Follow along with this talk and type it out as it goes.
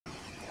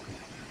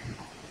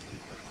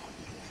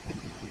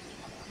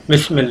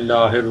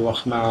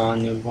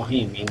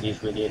Bismillahirrahmanirrahim. In this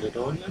video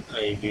tutorial,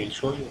 I will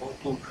show you how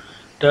to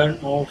turn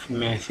off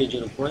message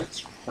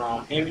requests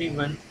from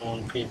everyone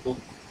on Facebook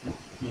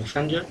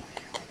Messenger.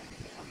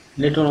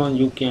 Later on,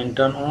 you can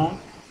turn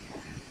on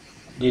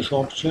this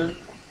option.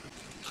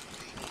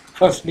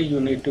 Firstly,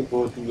 you need to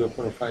go to your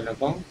profile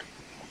account,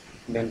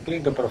 then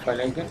click the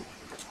profile icon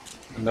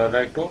on the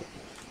right top,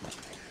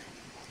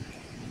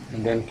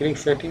 and then click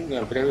settings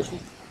and privacy,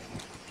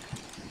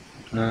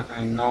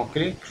 and now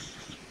click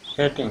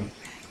settings.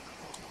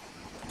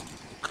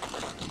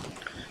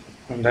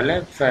 On the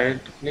left side,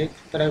 click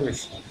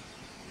privacy.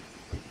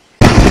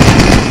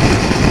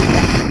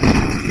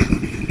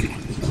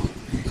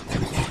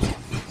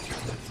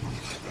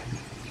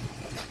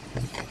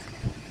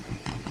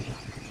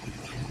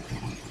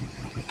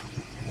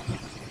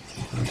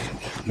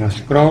 Now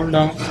scroll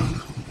down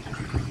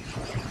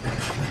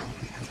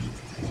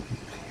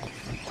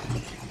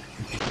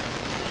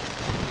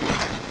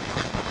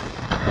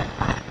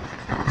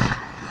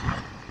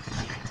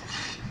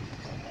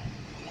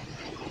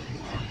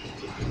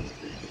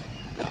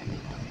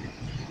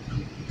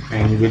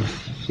and you will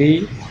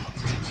see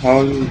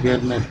how you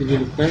get message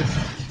requests,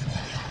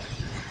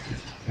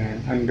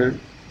 and under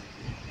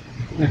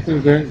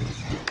message request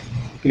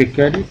click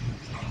edit,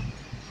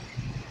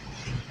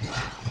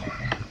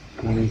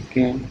 and you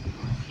can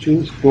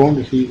choose don't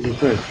receive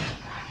request.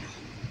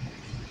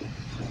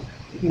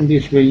 In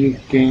this way you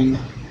can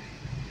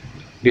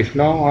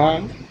disallow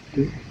all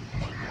to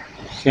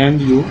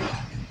send you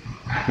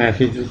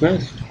message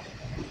request.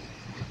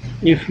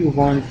 If you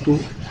want to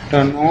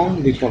turn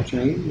on this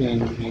option,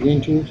 then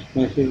again choose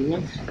message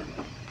request.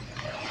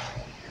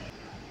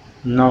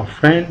 Now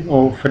friends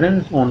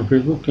on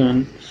Facebook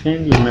can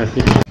send you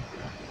message.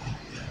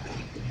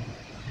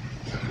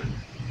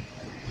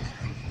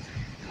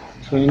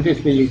 So in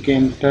this way you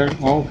can turn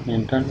off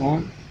and turn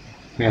on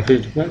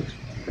message request.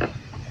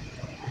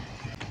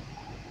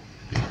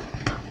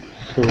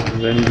 So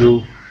when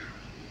you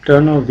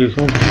turn off this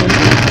option,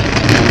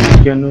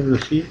 you cannot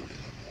receive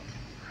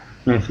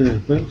message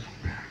request.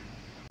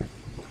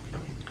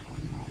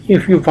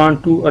 If you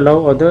want to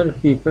allow other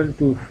people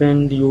to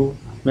send you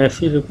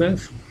message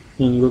requests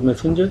in your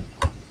messenger,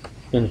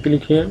 then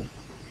click here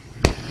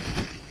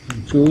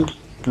and choose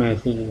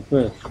message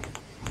request.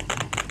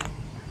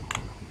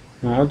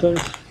 Now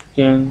others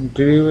can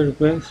deliver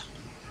requests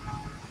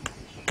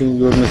to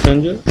your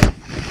messenger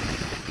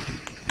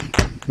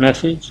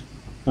message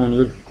on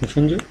your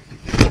messenger.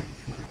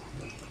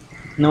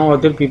 Now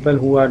other people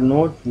who are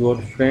not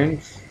your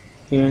friends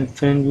can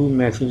send you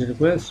message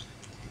requests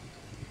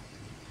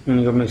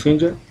in your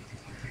messenger,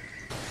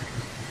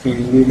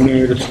 and you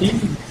may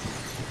receive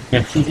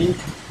messages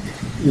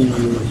in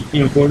your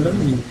spam folder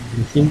in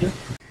messenger.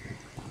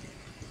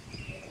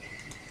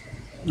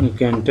 You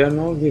can turn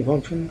off this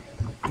option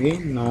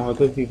again. Now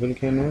other people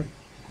cannot.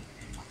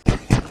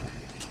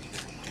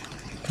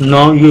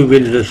 Now you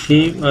will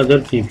receive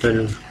other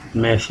people's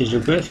message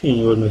requests in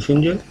your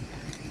messenger.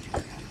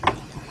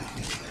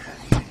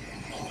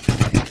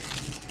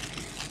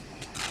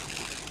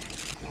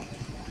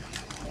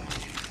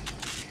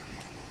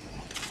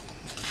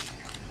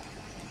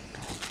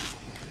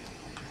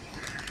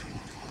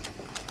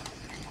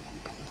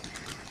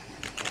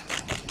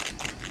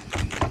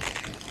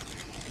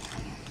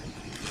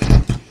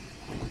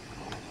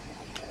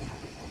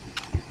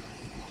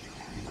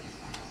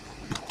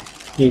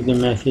 Click the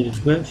message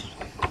request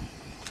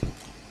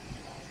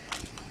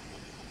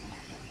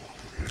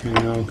and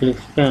now click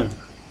spam.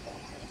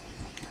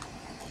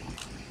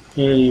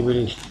 Here you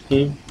will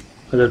receive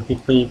other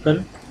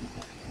people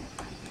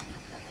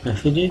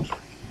messages.